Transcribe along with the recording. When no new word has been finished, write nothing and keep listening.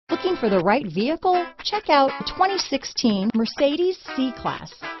Looking for the right vehicle? Check out 2016 Mercedes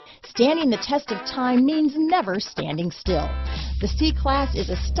C-Class. Standing the test of time means never standing still. The C-Class is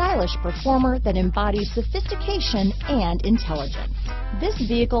a stylish performer that embodies sophistication and intelligence. This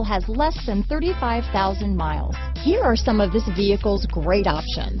vehicle has less than 35,000 miles. Here are some of this vehicle's great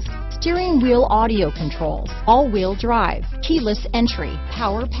options: steering wheel audio controls, all-wheel drive, keyless entry,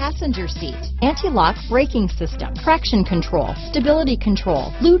 power passenger seat, anti-lock braking system, traction control, stability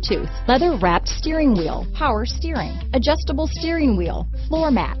control, Bluetooth, leather-wrapped steering wheel, power steering, adjustable steering wheel,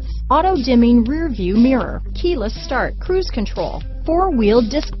 floor mats, auto-dimming rear-view mirror, keyless start, cruise control, four-wheel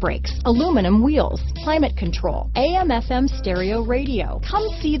disc brakes, aluminum wheels, climate control, AM/FM stereo radio. Come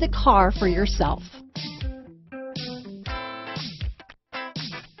see the car for yourself.